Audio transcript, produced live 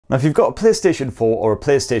Now, if you've got a PlayStation 4 or a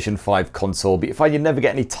PlayStation 5 console, but you find you never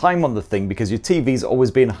get any time on the thing because your TV's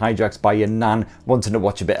always being hijacked by your nan wanting to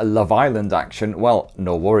watch a bit of Love Island action, well,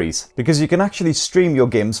 no worries. Because you can actually stream your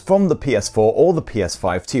games from the PS4 or the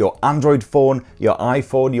PS5 to your Android phone, your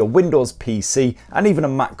iPhone, your Windows PC, and even a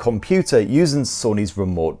Mac computer using Sony's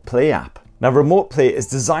Remote Play app. Now, Remote Play is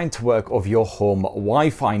designed to work off your home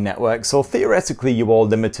Wi-Fi network, so theoretically you are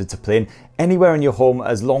limited to playing anywhere in your home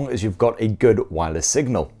as long as you've got a good wireless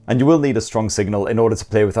signal. And you will need a strong signal in order to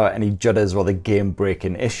play without any judders or other game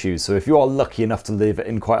breaking issues. So if you are lucky enough to live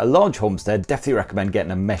in quite a large homestead, definitely recommend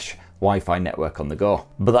getting a mesh Wi-Fi network on the go.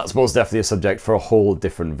 But that's most definitely a subject for a whole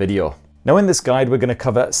different video. Now, in this guide, we're going to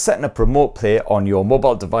cover setting up Remote Play on your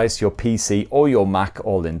mobile device, your PC or your Mac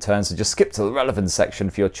all in turn, so just skip to the relevant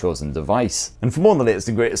section for your chosen device. And for more on the latest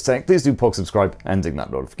and greatest tech, please do poke subscribe and ding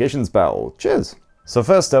that notifications bell. Cheers! So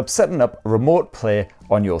first up, setting up Remote Play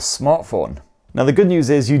on your smartphone. Now, the good news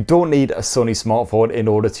is you don't need a Sony smartphone in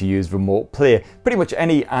order to use Remote Play. Pretty much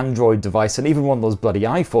any Android device and even one of those bloody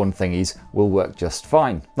iPhone thingies will work just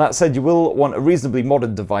fine. That said, you will want a reasonably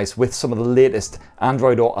modern device with some of the latest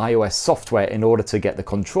Android or iOS software in order to get the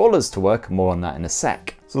controllers to work. More on that in a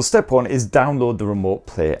sec. So step one is download the Remote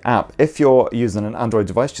Play app. If you're using an Android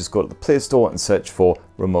device, just go to the Play Store and search for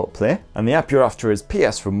Remote Play. And the app you're after is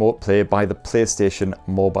PS Remote Play by the PlayStation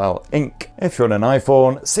Mobile Inc. If you're on an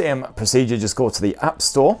iPhone, same procedure, just go to the App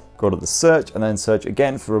Store, go to the search and then search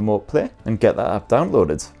again for Remote Play and get that app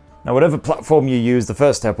downloaded. Now, whatever platform you use, the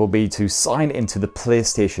first step will be to sign into the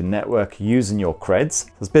PlayStation Network using your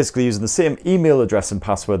creds. That's basically using the same email address and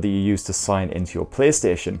password that you use to sign into your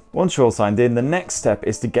PlayStation. Once you're all signed in, the next step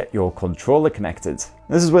is to get your controller connected.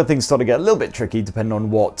 This is where things start to get a little bit tricky depending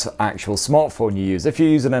on what actual smartphone you use. If you're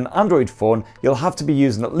using an Android phone, you'll have to be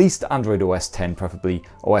using at least Android OS 10, preferably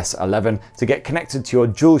OS 11, to get connected to your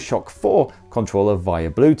DualShock 4 controller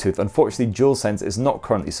via Bluetooth. Unfortunately, DualSense is not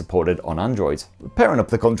currently supported on Android. Pairing up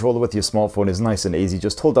the controller with your smartphone is nice and easy.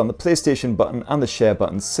 Just hold down the PlayStation button and the share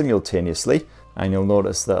button simultaneously, and you'll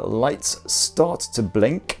notice that lights start to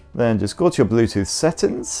blink. Then just go to your Bluetooth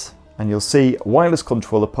settings, and you'll see wireless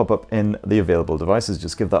controller pop up in the available devices.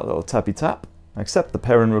 Just give that a little tappy tap, accept the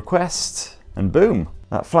pairing request, and boom.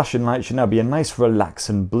 That flashing light should now be a nice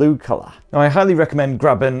relaxing blue colour. Now, I highly recommend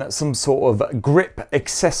grabbing some sort of grip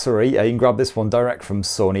accessory. You can grab this one direct from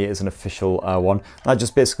Sony. It is an official one. That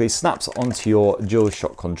just basically snaps onto your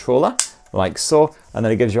DualShock controller like so, and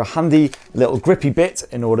then it gives you a handy little grippy bit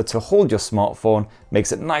in order to hold your smartphone.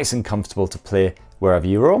 Makes it nice and comfortable to play wherever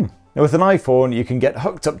you roam. Now, with an iPhone, you can get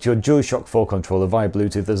hooked up to your DualShock 4 controller via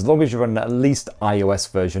Bluetooth as long as you're running at least iOS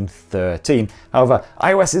version 13. However,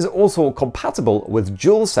 iOS is also compatible with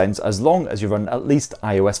DualSense as long as you run at least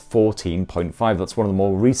iOS 14.5. That's one of the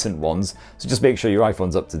more recent ones, so just make sure your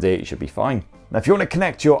iPhone's up to date, you should be fine. Now, if you want to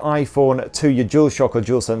connect your iPhone to your DualShock or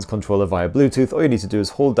DualSense controller via Bluetooth, all you need to do is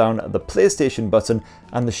hold down the PlayStation button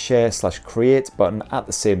and the share/create button at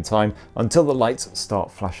the same time until the lights start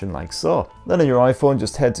flashing like so. Then on your iPhone,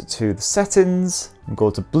 just head to the settings and go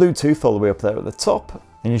to Bluetooth all the way up there at the top.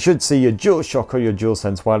 And you should see your DualShock or your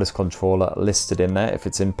DualSense wireless controller listed in there. If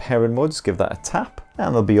it's in pairing mode, just give that a tap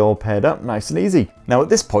and they'll be all paired up nice and easy. Now, at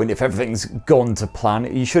this point, if everything's gone to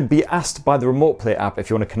plan, you should be asked by the Remote Play app if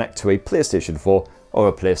you want to connect to a PlayStation 4 or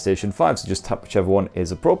a PlayStation 5, so just tap whichever one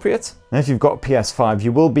is appropriate. And if you've got a PS5,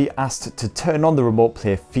 you will be asked to turn on the Remote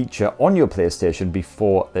Play feature on your PlayStation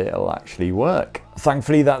before it'll actually work.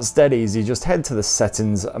 Thankfully, that's dead easy. Just head to the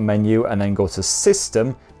settings menu and then go to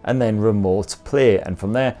System and then Remote Play, and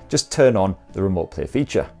from there just turn on the Remote Play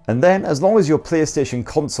feature. And then, as long as your PlayStation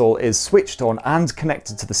console is switched on and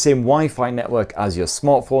connected to the same Wi-Fi network as your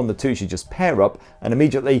smartphone, the two should just pair up and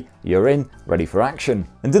immediately you're in, ready for action.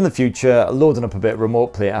 And in the future, loading up a bit of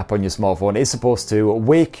Remote Play app on your smartphone is supposed to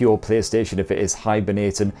wake your PlayStation if it is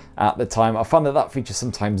hibernating at the time. I found that that feature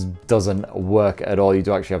sometimes doesn't work at all. You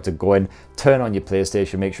do actually have to go in, turn on your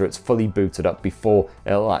PlayStation, make sure it's fully booted up before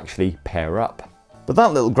it'll actually pair up. But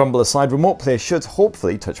that little grumble aside, Remote Play should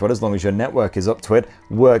hopefully, touch wood, as long as your network is up to it,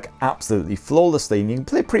 work absolutely flawlessly, and you can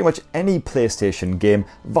play pretty much any PlayStation game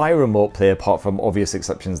via Remote Play apart from obvious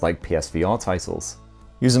exceptions like PSVR titles.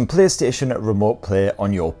 Using PlayStation Remote Play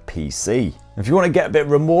on your PC. If you want to get a bit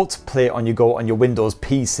of Remote Play on your go on your Windows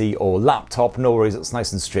PC or laptop, no worries, it's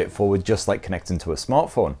nice and straightforward, just like connecting to a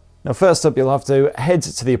smartphone. Now, first up, you'll have to head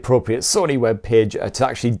to the appropriate Sony webpage to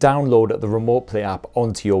actually download the Remote Play app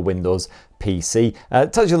onto your Windows PC.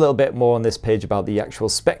 It tells you a little bit more on this page about the actual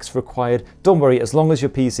specs required. Don't worry, as long as your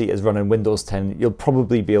PC is running Windows 10, you'll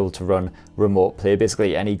probably be able to run Remote Play.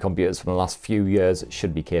 Basically, any computers from the last few years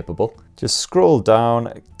should be capable. just scroll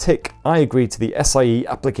down, tick I agree to the SIE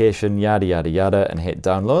application, yada yada yada, and hit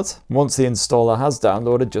download. Once the installer has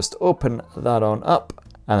downloaded, just open that on up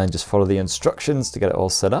and then just follow the instructions to get it all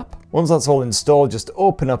set up. Once that's all installed, just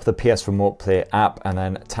open up the PS Remote Play app and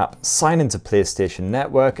then tap sign into PlayStation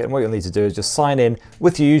Network, and what you'll need to do is just sign in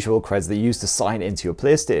with your usual creds that you use to sign into your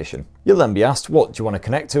PlayStation. You'll then be asked what do you want to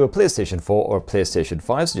connect to, a PlayStation 4 or a PlayStation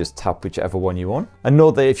 5, so just tap whichever one you want. And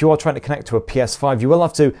note that if you are trying to connect to a PS5, you will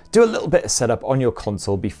have to do a little bit of setup on your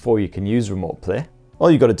console before you can use Remote Play. All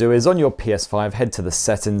you got to do is on your PS5, head to the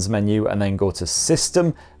settings menu and then go to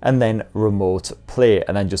system and then remote play,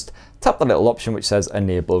 and then just tap the little option which says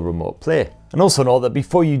enable remote play. And also note that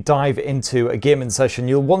before you dive into a gaming session,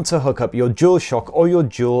 you'll want to hook up your DualShock or your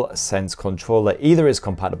DualSense controller. Either is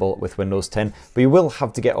compatible with Windows 10, but you will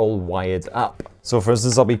have to get all wired up. So for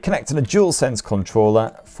instance, I'll be connecting a DualSense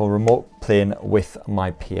controller for remote playing with my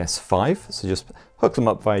PS5. So just hook them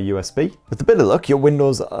up via USB. With a bit of luck, your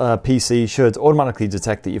Windows PC should automatically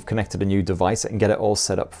detect that you've connected a new device and get it all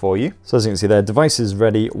set up for you. So as you can see there, device is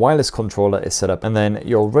ready, wireless controller is set up, and then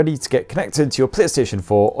you're ready to get connected to your PlayStation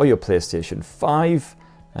 4 or your PlayStation 5,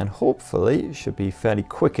 and hopefully it should be fairly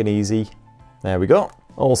quick and easy. There we go.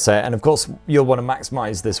 All set, and of course you'll want to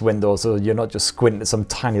maximize this window so you're not just squinting at some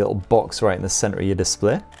tiny little box right in the center of your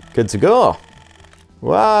display. Good to go.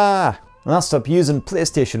 Wow! Last up, using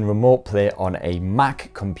PlayStation Remote Play on a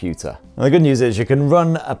Mac computer. Now the good news is you can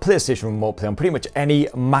run a PlayStation Remote Play on pretty much any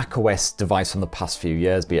macOS device from the past few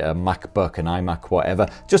years, be it a MacBook, an iMac, whatever.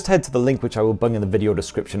 Just head to the link which I will bung in the video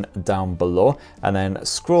description down below, and then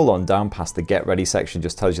scroll on down past the Get Ready section.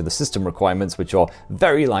 Just tells you the system requirements, which are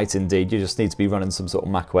very light indeed. You just need to be running some sort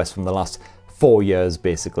of macOS from the last 4 years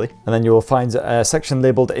basically. And then you will find a section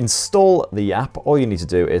labeled install the app. All you need to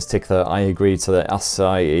do is tick the I agree to the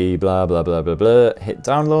SIE blah blah blah blah blah, hit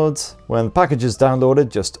download. When the package is downloaded,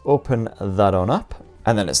 just open that on up.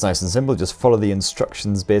 And then it's nice and simple, just follow the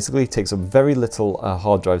instructions basically. It takes up very little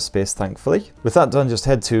hard drive space, thankfully. With that done, just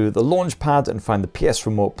head to the launch pad and find the PS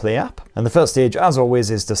Remote Play app. And the first stage, as always,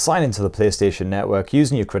 is to sign into the PlayStation Network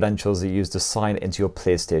using your credentials that you use to sign into your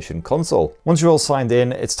PlayStation console. Once you're all signed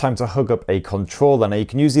in, it's time to hook up a controller. Now you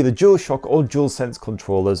can use either DualShock or DualSense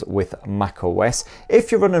controllers with macOS.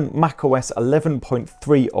 If you're running macOS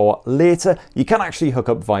 11.3 or later, you can actually hook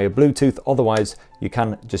up via Bluetooth, otherwise you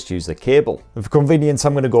can just use the cable. And for convenience,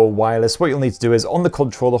 I'm going to go wireless. What you'll need to do is on the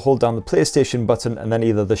controller, hold down the PlayStation button and then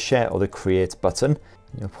either the share or the create button.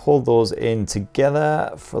 You'll hold those in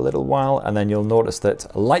together for a little while and then you'll notice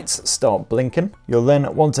that lights start blinking. You'll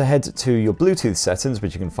then want to head to your Bluetooth settings,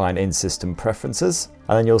 which you can find in System Preferences.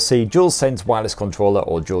 And then you'll see DualSense wireless controller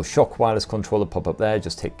or DualShock wireless controller pop up there.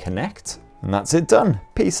 Just hit connect. And that's it done.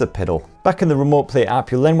 Piece of piddle. Back in the Remote Play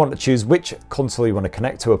app, you'll then want to choose which console you want to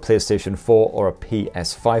connect to, a PlayStation 4 or a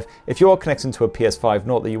PS5. If you are connecting to a PS5,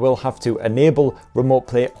 note that you will have to enable Remote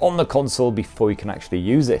Play on the console before you can actually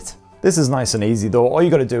use it. This is nice and easy though. All you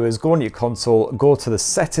got to do is go on your console, go to the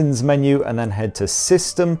settings menu and then head to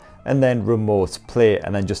system and then remote play,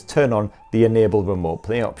 and then just turn on the enable remote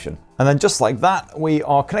play option. And then just like that, we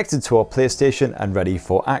are connected to our PlayStation and ready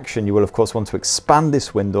for action. You will of course want to expand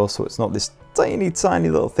this window so it's not this tiny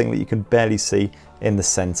little thing that you can barely see in the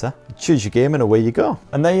center. Choose your game and away you go.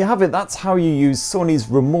 And there you have it. That's how you use Sony's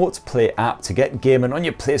Remote Play app to get gaming on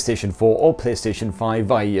your PlayStation 4 or PlayStation 5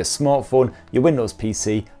 via your smartphone, your Windows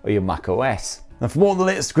PC or your Mac OS. And for more of the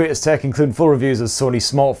latest greatest tech, including full reviews of Sony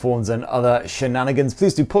smartphones and other shenanigans,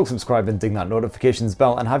 please do poke, subscribe and ding that notifications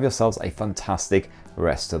bell, and have yourselves a fantastic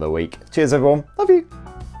rest of the week. Cheers everyone, love you.